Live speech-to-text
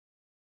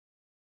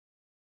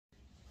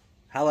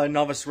Hello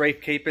novice reef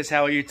keepers,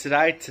 how are you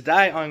today?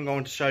 Today I'm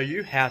going to show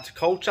you how to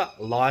culture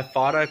live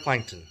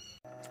phytoplankton.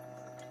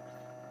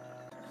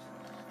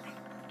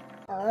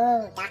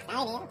 Oh, dark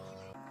idea.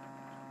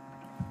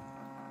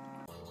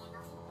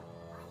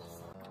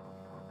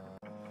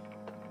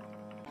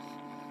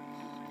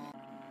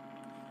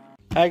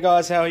 Hey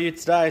guys, how are you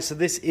today? So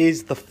this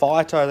is the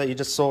phyto that you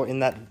just saw in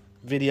that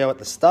video at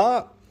the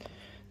start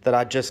that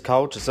I just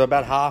cultured. So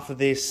about half of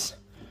this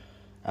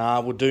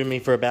will do me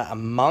for about a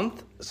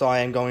month. So I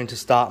am going to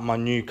start my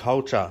new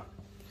culture.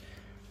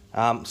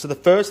 So the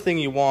first thing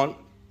you want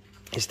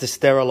is to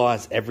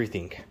sterilize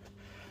everything.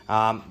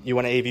 You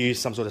want to either use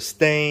some sort of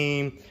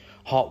steam,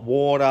 hot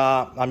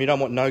water. You don't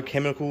want no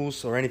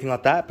chemicals or anything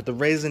like that. But the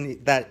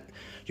reason that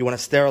you want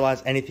to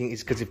sterilize anything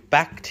is because if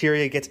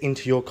bacteria gets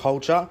into your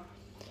culture,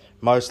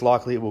 most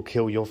likely it will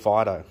kill your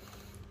phyto.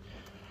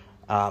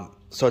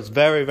 So it's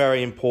very,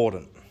 very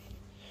important.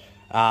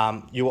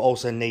 You will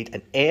also need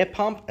an air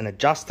pump. An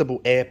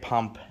adjustable air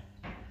pump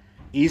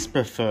is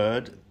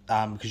preferred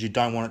because you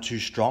don't want it too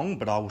strong,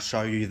 but I will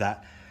show you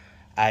that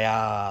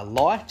a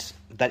light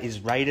that is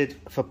rated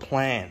for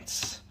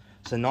plants.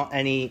 So not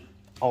any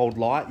old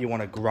light, you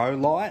want a grow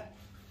light,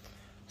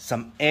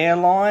 some air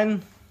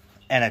line,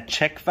 and a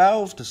check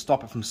valve to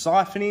stop it from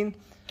siphoning,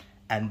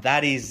 and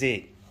that is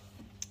it.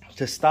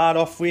 To start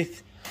off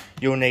with,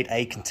 you'll need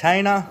a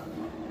container.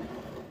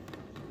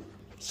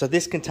 So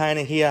this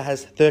container here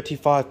has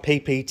 35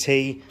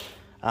 ppt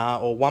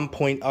or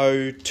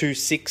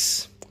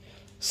 1.026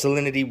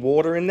 salinity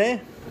water in there.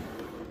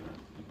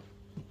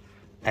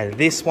 And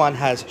this one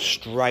has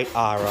straight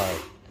RO.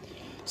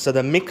 So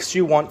the mix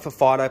you want for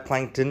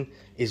phytoplankton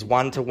is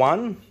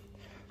 1:1.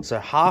 So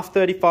half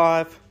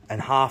 35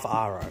 and half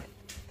RO.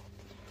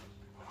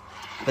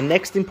 The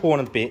next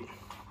important bit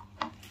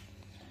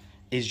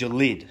is your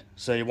lid.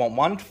 So you want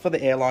one for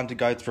the airline to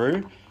go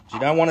through. So you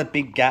don't want a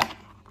big gap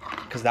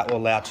because that will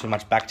allow too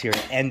much bacteria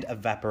and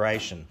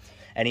evaporation.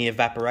 Any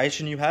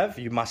evaporation you have,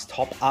 you must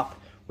top up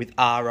with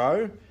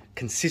RO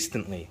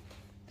consistently.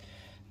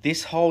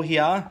 This hole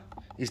here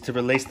is to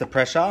release the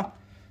pressure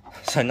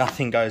so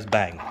nothing goes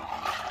bang.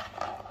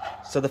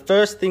 So the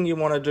first thing you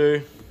want to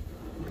do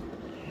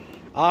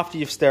after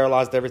you've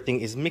sterilized everything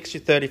is mix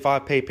your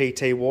 35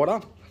 ppt water.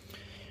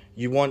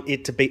 You want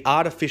it to be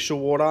artificial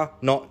water,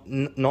 not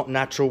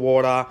natural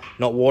water,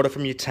 not water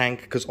from your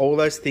tank, because all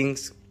those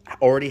things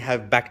already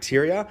have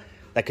bacteria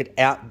that could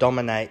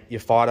out-dominate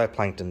your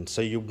phytoplankton.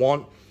 So you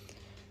want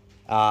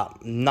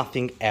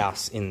nothing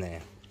else in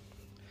there.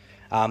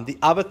 The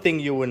other thing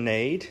you will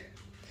need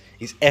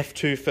is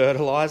F2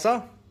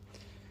 fertilizer.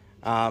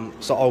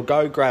 So I'll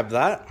go grab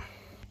that.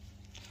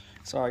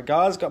 Sorry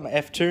guys, got my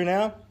F2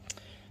 now.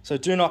 So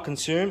do not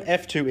consume.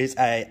 F2 is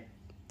a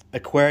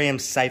aquarium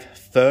safe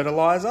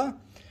fertilizer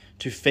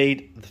to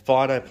feed the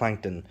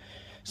phytoplankton.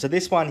 So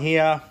this one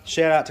here,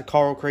 shout out to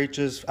Coral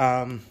Creatures.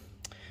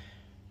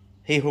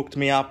 He hooked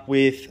me up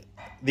with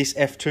this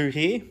F2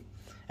 here,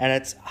 and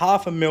it's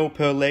 0.5 ml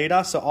per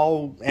litre.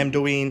 So I am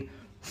doing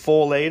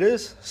 4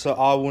 litres, so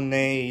I will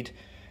need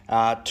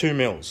 2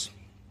 mils.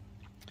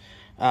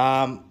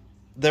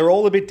 They're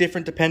all a bit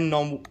different depending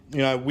on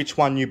which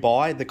one you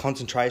buy, the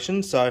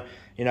concentration. So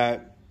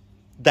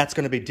that's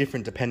going to be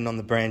different depending on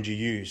the brand you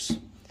use.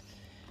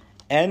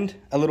 And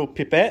a little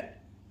pipette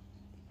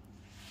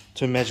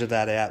to measure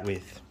that out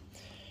with.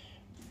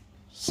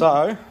 So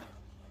I'll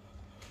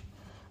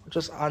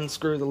just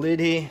unscrew the lid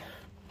here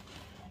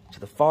to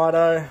the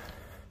phyto.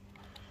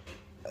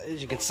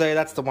 As you can see,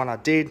 that's the one I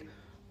did,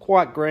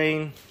 quite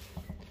green.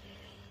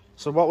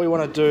 So what we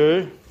want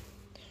to do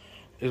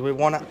is we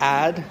want to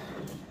add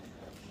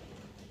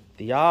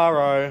the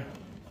RO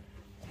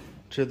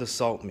to the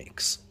salt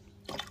mix.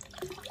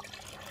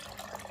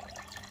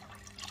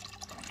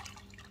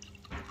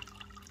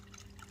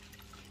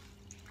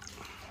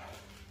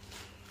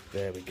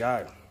 There we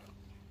go.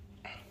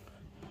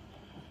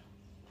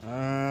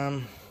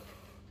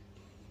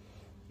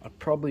 I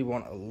probably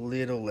want a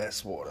little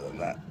less water than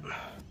that.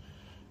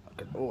 I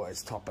could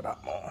always top it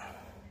up more.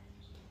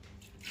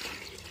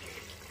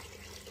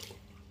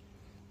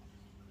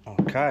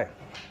 Okay.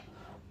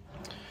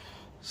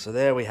 So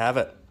there we have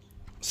it.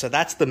 So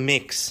that's the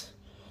mix.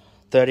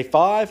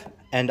 35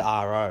 and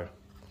RO.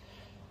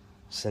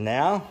 So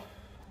now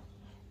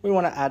we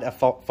want to add a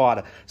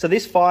phyto. So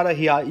this phyto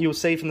here, you'll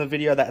see from the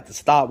video that at the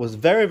start was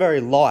very,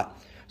 very light.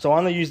 So I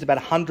only used about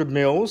 100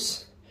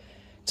 mils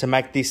to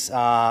make this 2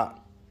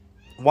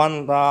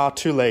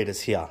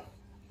 litres here.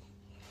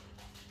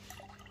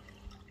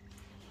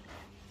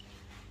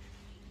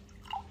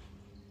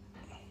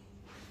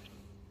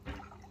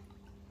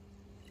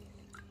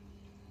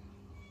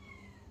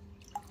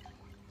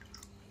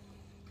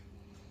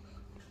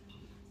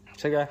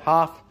 So go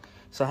half.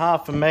 So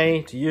half for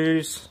me to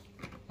use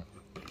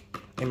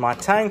in my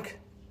tank,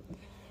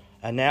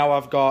 and now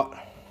I've got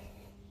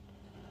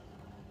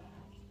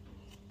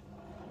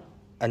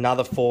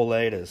another 4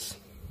 litres.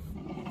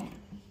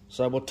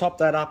 So we'll top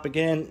that up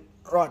again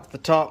right to the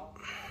top.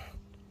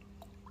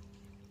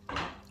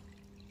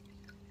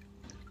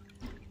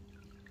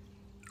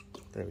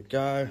 There we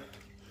go.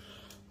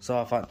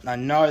 So if I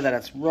know that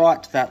it's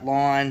right to that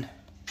line,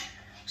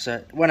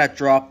 so when it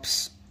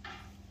drops,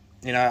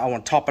 you know, I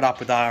want to top it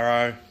up with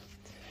RO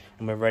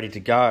and we're ready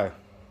to go.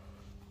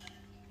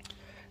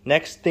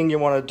 Next thing you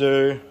want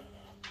to do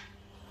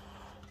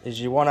is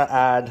you want to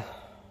add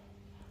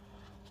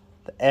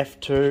the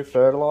F2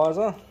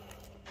 fertilizer.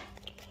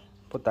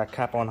 Put that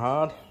cap on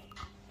hard.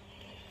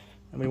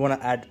 And we want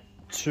to add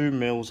 2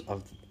 mils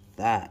of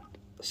that.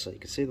 So you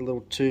can see the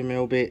little 2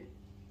 mil bit.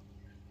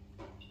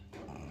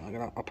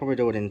 I'll probably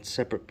do it in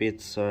separate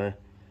bits, so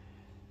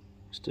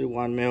let's do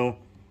 1 mil.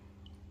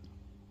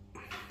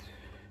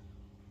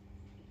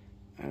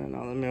 And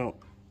another mil.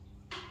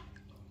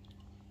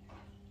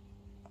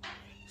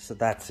 So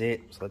that's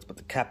it. So let's put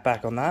the cap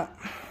back on that.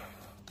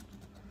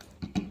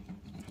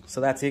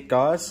 So that's it,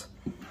 guys.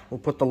 We'll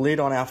put the lid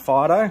on our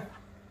Phytoplankton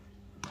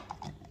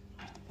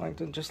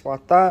just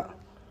like that.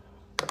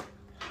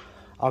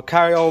 I'll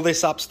carry all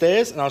this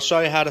upstairs and I'll show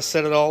you how to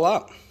set it all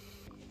up.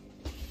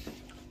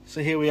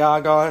 So here we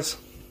are, guys.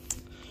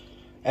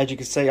 As you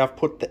can see, I've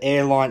put the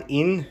air line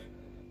in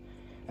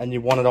and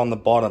you want it on the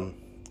bottom.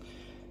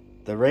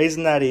 The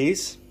reason that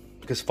is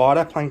because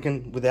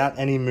phytoplankton without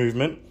any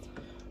movement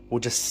will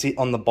just sit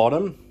on the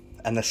bottom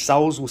and the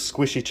cells will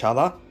squish each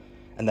other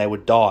and they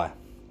would die.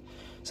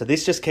 So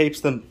this just keeps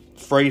them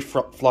free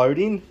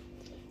floating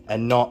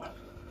and not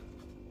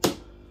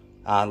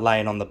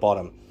laying on the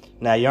bottom.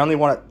 Now you only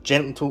want it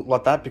gentle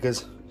like that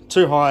because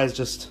too high is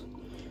just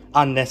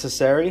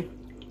unnecessary.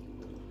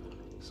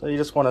 So you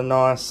just want a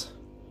nice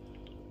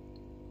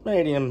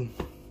medium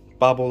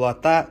bubble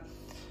like that.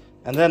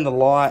 And then the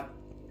light.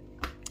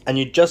 And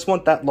you just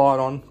want that light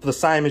on for the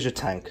same as your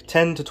tank.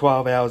 10 to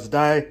 12 hours a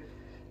day.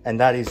 And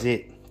that is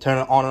it. Turn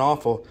it on and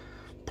off or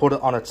put it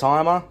on a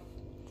timer.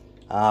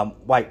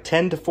 Wait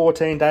 10 to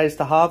 14 days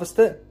to harvest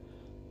it.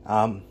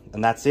 And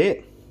that's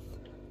it.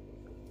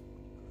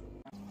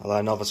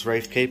 Hello novice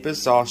reef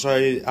keepers. So I'll show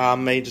you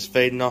me just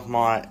feeding off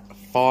my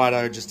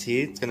Phyto just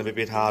here. It's going to be a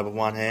bit hard with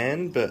one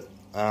hand, but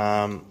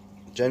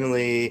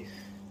generally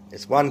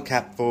it's 1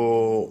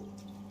 capful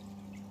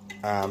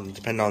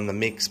depending on the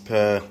mix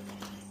per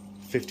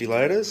 50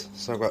 litres.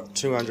 So I've got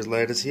 200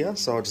 litres here,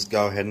 so I'll just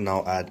go ahead and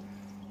I'll add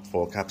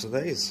 4 caps of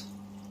these.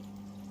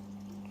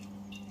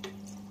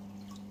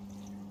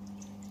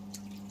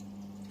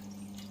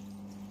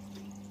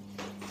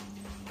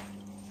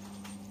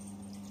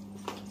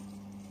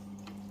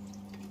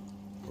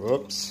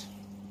 Whoops.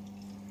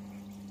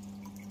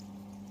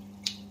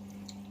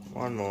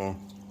 1 more.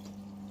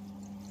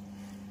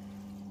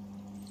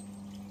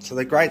 So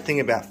the great thing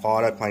about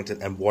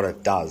phytoplankton and what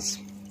it does.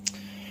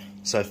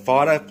 So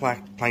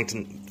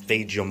phytoplankton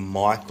feeds your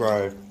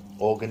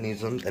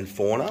microorganisms and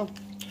fauna,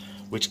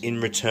 which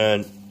in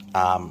return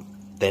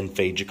then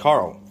feed your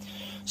coral.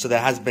 So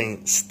there has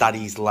been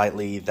studies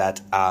lately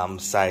that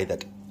say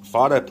that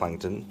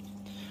phytoplankton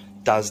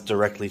does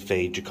directly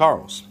feed your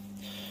corals.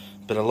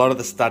 But a lot of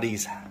the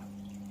studies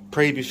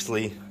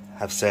previously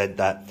have said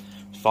that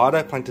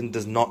phytoplankton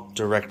does not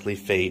directly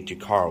feed your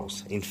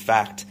corals. In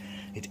fact,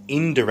 it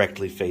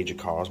indirectly feeds your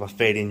corals by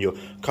feeding your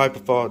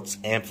copepods,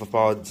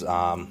 amphipods,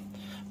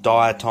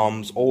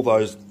 diatoms, all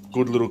those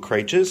good little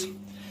creatures.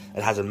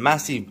 It has a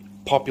massive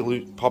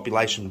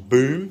population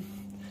boom,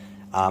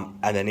 and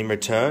then in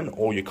return,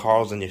 all your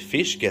corals and your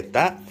fish get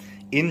that.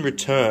 In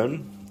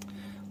return,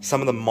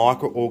 some of the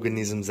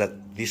microorganisms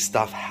that this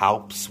stuff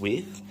helps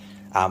with,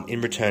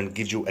 in return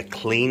gives you a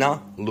cleaner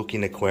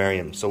looking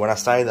aquarium. So when I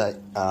say that,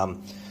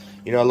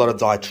 you know, a lot of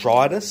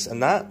detritus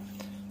and that,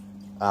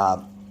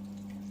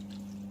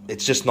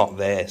 it's just not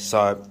there.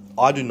 So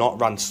I do not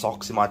run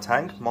socks in my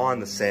tank, mine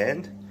the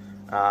sand,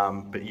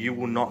 but you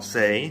will not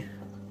see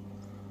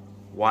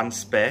 1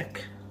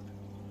 speck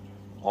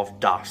of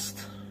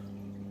dust.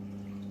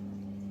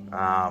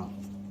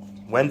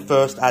 When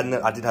first adding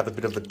it, I did have a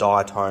bit of a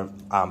diatom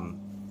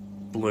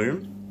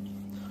bloom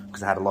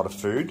because I had a lot of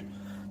food.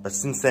 But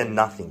since then,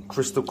 nothing.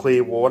 Crystal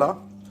clear water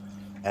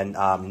and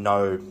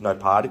no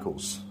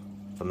particles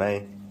for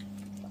me.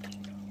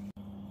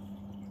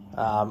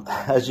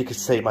 As you can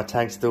see, my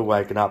tank's still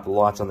waking up. The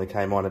lights only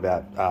came on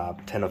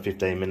about 10 or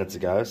 15 minutes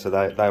ago, so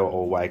they will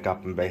all wake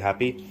up and be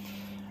happy.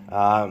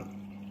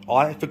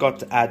 I forgot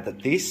to add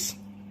that this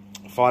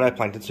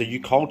phytoplankton, so you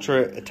culture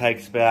it, it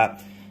takes about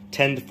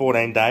 10 to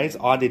 14 days.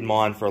 I did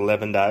mine for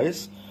 11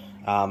 days.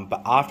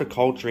 But after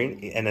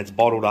culturing, and it's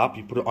bottled up,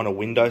 you put it on a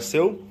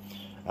windowsill.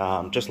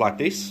 Just like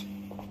this.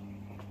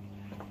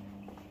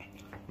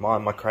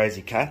 My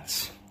crazy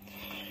cats.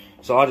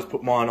 So I just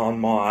put mine on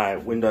my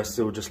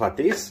windowsill just like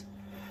this,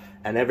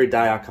 and every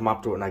day I come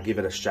up to it and I give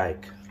it a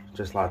shake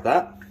just like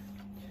that,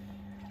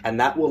 and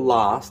that will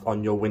last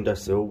on your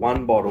windowsill.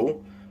 1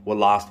 bottle will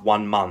last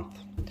 1 month.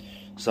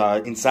 So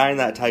in saying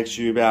that, it takes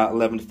you about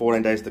 11 to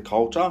 14 days to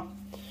culture,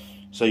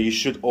 so you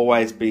should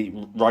always be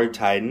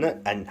rotating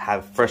it and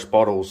have fresh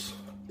bottles.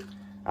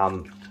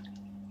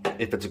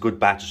 If it's a good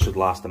batch, it should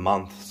last a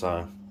month.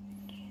 So